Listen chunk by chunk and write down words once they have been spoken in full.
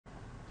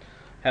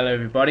Hello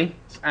everybody,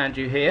 it's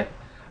Andrew here.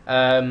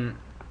 I'm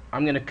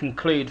going to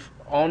conclude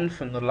on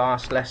from the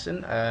last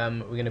lesson.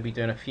 We're going to be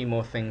doing a few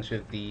more things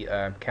with the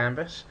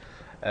canvas.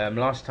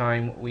 Last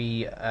time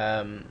we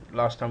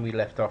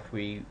left off,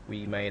 we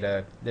made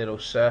a little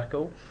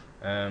circle,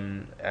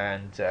 and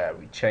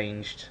we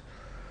changed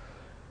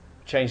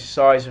the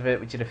size of it.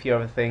 We did a few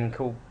other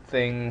cool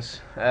things.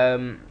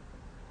 In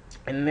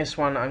this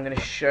one, I'm going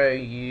to show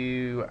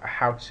you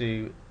how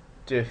to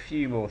do a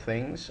few more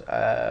things.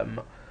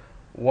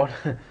 One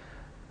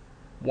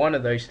one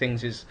of those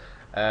things is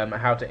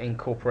how to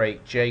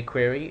incorporate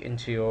jQuery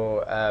into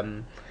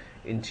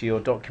your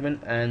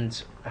document,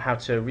 and how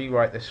to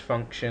rewrite this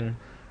function,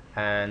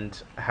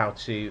 and how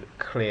to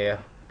clear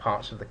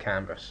parts of the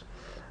canvas.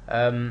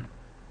 You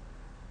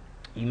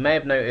may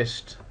have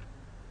noticed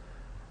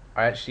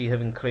I actually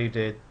have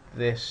included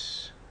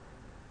this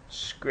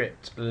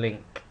script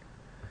link.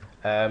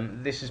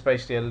 This is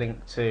basically a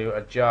link to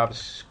a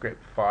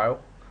JavaScript file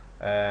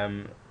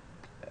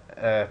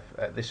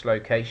at this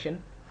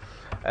location.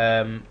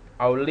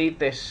 I'll leave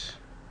this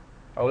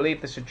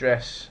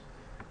address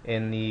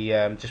in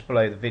the just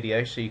below the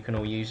video, so you can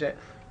all use it.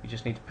 You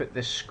just need to put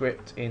this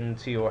script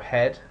into your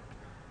head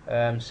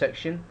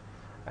section,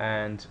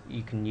 and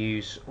you can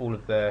use all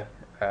of the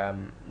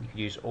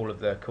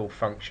cool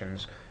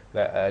functions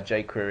that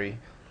jQuery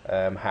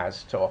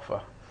has to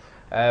offer.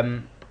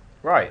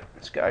 Right,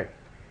 let's go.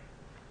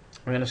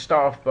 I'm going to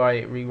start off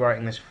by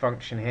rewriting this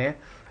function here.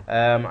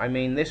 I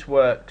mean, this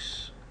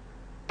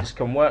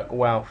can work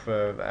well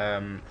for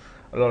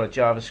a lot of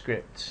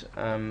JavaScript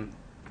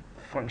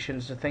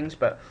functions and things,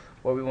 but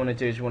what we want to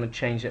do is we want to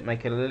change it,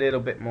 make it a little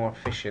bit more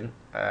efficient,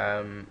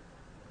 and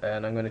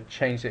I'm going to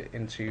change it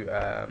into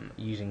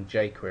using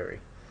jQuery.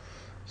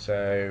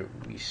 So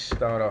we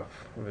start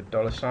off with a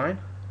 $.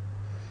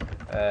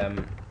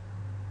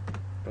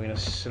 We're going to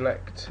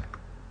select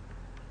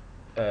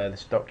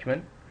this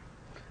document,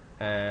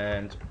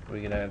 and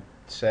we're going to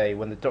say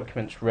when the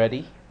document's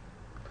ready,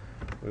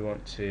 we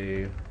want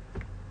to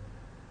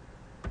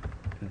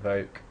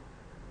invoke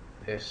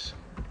this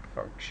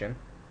function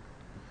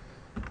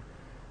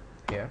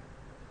here,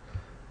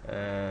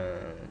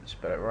 and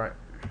spell it right.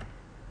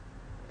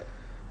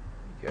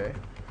 There we go.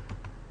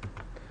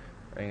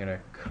 I'm going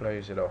to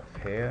close it off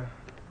here.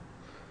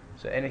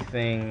 So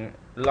anything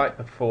like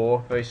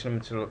before, very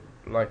similar to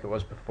like it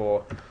was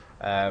before.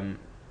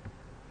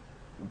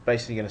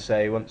 Basically going to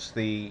say once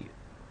the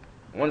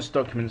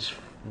document's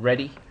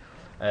ready,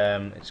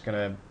 it's going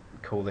to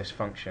call this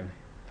function.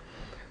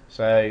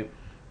 So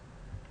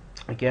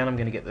again, I'm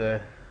going to get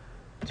the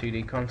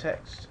 2D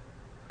context.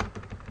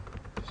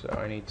 So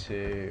I need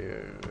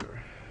to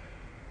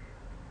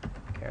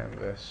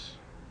canvas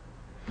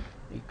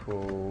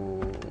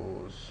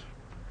equals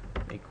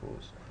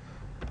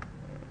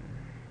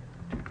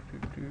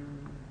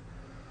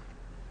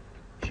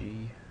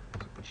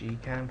G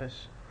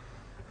canvas.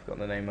 Forgot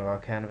the name of our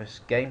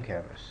canvas. Game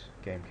canvas.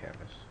 Game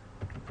canvas.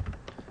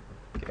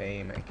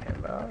 There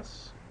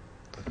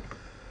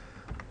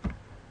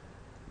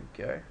we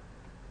go.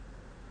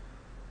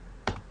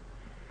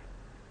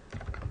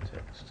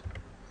 Context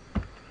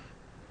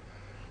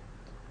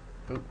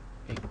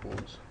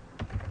equals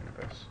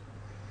canvas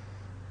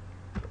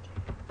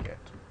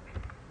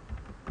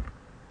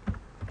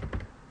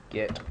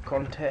get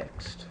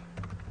context.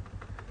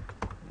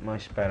 My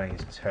spelling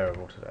is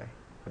terrible today.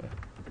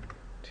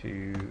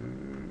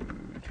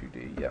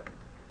 2D, yep.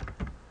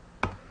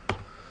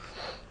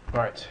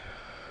 Right,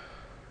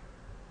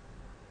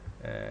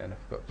 and I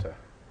forgot to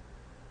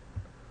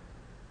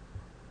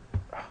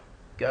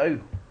go,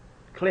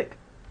 click,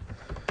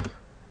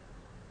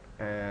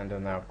 and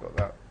now I've got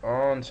that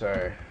on,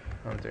 so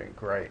I'm doing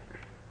great.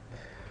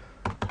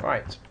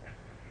 Right,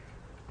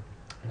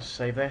 let's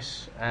save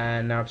this,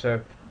 and now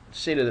to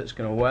see that it's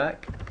going to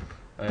work,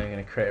 I'm going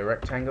to create a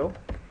rectangle.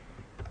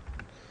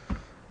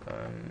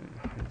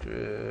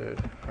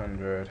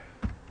 100,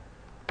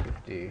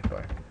 50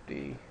 by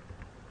 50,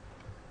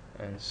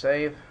 and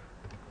save.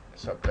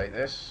 Let's update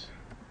this,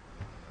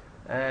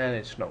 and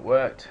it's not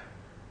worked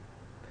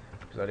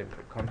because I didn't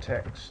put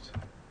context,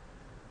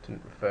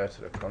 didn't refer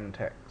to the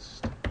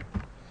context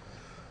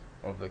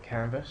of the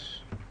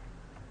canvas.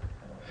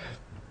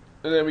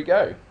 And there we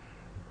go.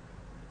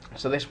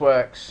 So this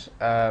works.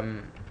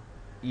 Yeah,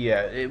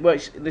 it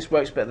works. This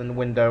works better than the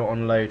window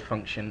on load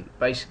function.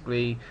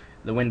 Basically,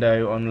 the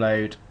window on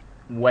load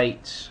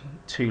waits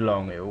too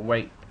long. It will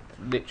wait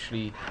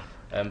literally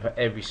for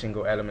every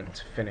single element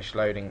to finish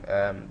loading.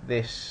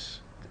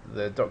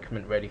 The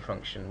document ready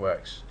function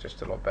works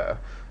just a lot better.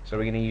 So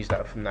we're going to use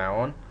that from now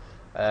on.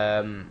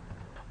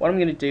 What I'm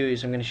going to do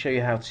is I'm going to show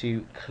you how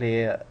to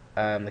clear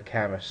the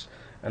canvas,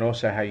 and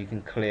also how you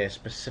can clear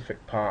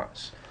specific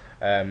parts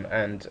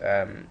and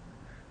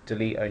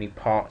delete only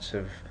parts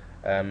of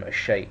a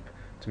shape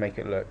to make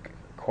it look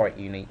quite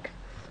unique.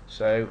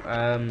 So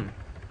I'm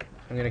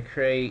going to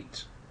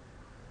create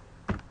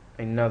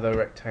another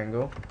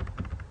rectangle,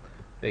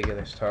 bigger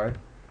this time,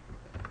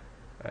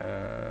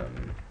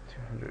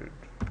 200.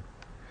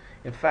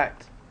 In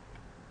fact,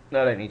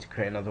 No, I don't need to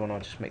create another one,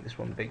 I'll just make this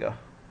one bigger.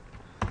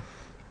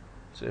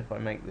 So if I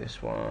make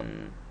this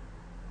one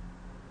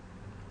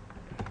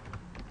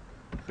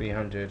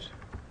 300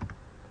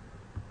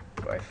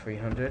 by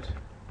 300,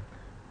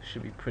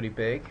 should be pretty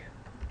big.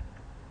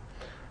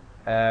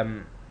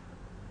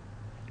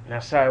 Now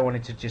say I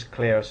wanted to just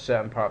clear a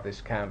certain part of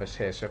this canvas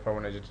here, so if I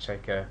wanted to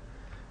take a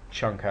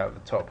chunk out of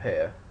the top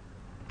here,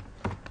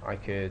 I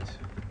could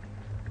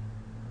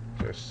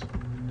just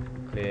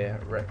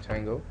clear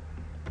rectangle.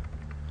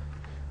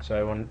 So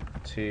I want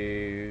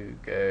to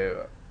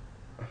go,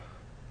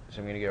 so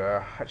I'm going to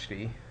go,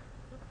 actually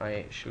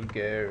I should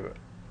go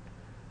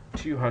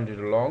 200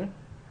 along,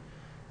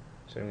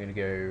 so I'm going to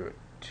go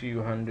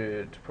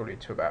 200 probably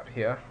to about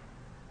here.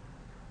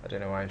 I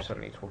don't know why I'm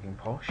suddenly talking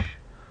posh.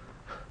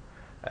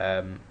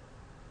 And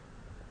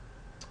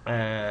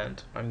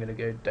I'm going to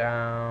go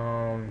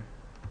down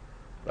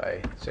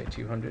by say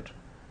 200.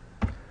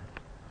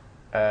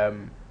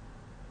 And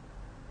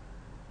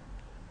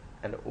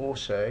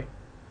also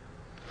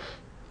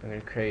I'm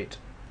going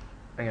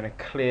to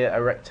clear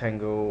a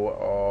rectangle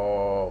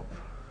of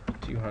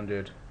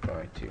 200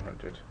 by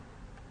 200.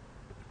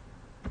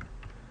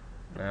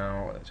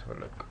 Now let's have a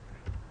look.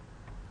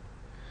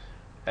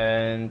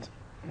 And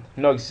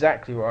not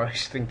exactly what I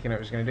was thinking I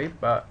was going to do,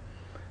 but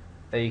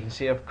there you can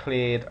see I've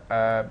cleared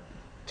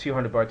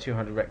 200 by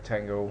 200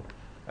 rectangle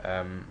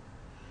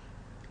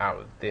out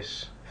of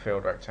this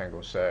filled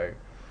rectangle. So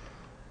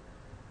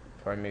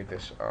if I move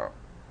this up,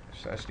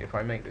 so actually if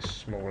I make this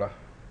smaller,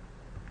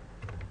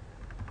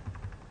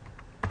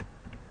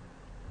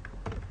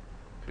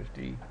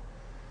 50,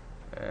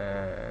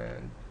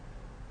 and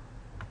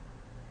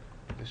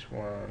this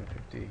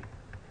 150,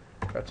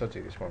 perhaps I'll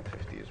do this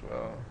 150 as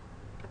well.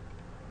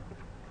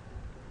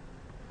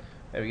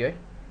 There we go.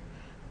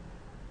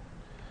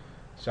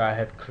 So I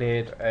have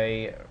cleared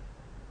a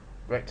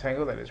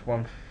rectangle that is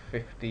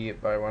 150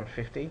 by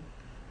 150.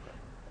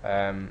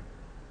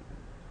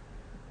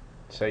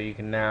 So you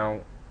can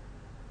now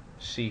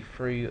see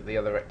through the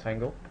other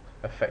rectangle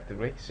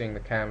effectively, seeing the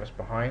canvas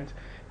behind.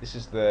 This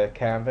is the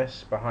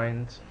canvas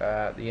behind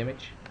the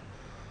image.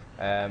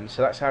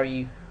 So that's how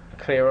you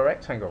clear a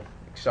rectangle.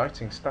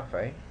 Exciting stuff,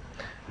 eh?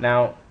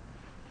 Now,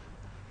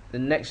 the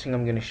next thing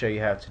I'm going to show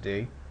you how to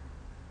do,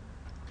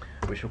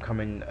 which will come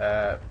in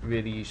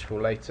really useful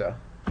later,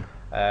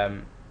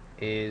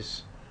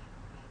 is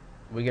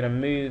we're going to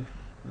move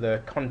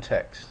the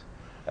context,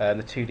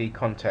 the 2D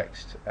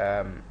context,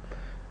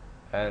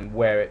 and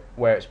where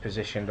it's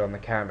positioned on the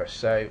canvas.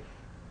 So,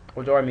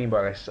 what do I mean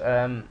by this?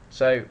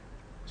 So,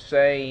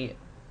 say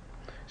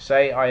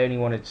I only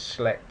wanted to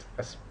select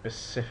a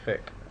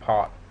specific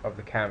part of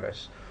the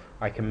canvas.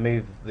 I can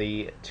move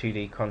the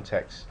 2D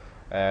context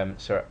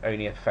so it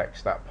only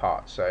affects that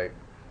part. So,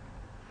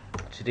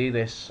 to do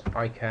this,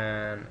 I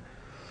can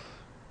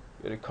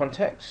go to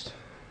context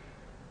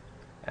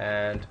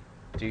and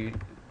do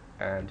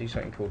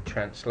something called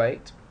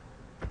translate.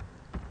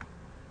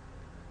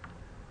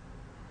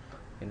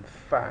 In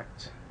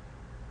fact,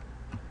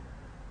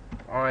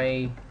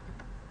 I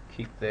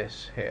keep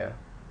this here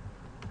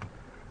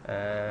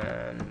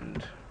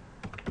and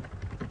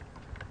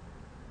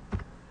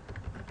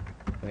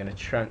I'm going to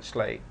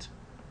translate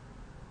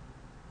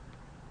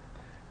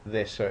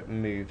this so it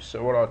moves.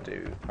 So what I'll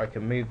do, I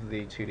can move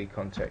the 2D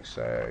context.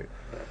 So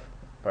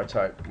if I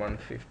type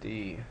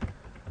 150,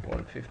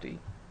 150,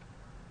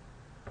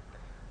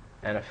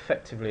 and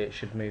effectively it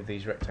should move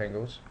these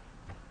rectangles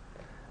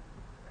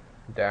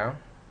down.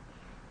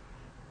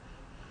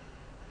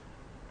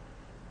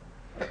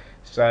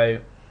 So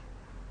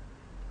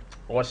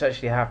what's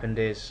actually happened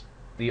is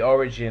the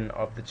origin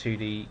of the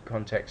 2D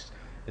context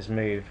has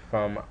moved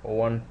from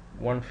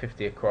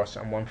 150 across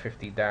and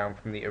 150 down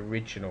from the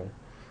original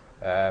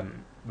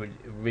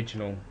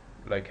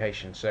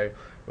location. So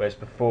whereas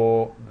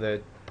before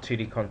the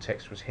 2D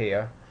context was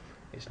here,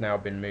 it's now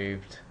been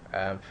moved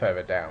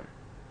further down.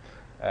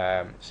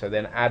 So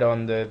then add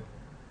on the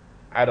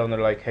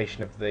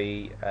location of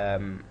the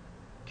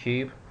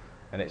cube,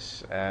 and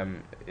it's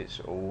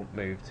all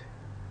moved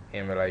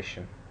in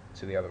relation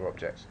to the other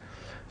objects.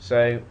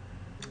 So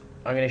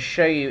I'm going to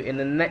show you in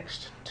the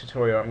next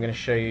tutorial. I'm going to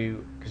show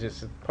you, because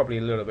it's probably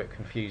a little bit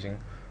confusing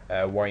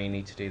why you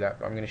need to do that,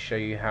 but I'm going to show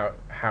you how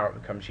it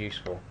becomes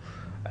useful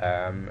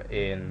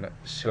in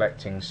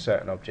selecting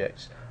certain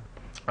objects.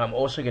 I'm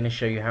also going to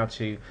show you how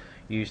to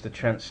use the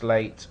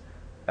translate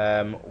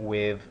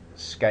with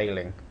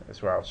scaling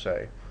as well.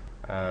 So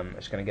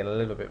it's going to get a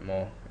little bit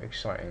more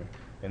exciting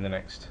in the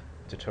next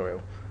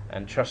tutorial,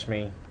 and trust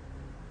me,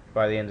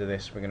 by the end of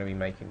this we're going to be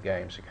making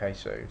games. Okay,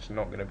 so it's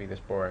not going to be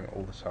this boring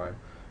all the time.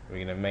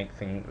 We're going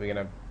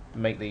to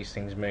make these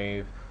things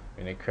move.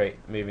 We're going to create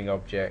moving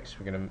objects.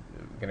 We're going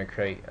to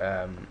create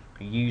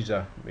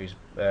user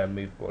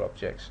movable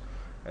objects,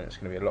 and it's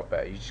going to be a lot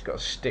better. You just got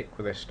to stick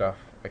with this stuff,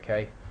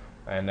 okay?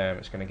 And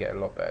it's going to get a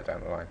lot better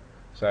down the line.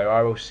 So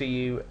I will see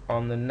you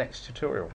on the next tutorial.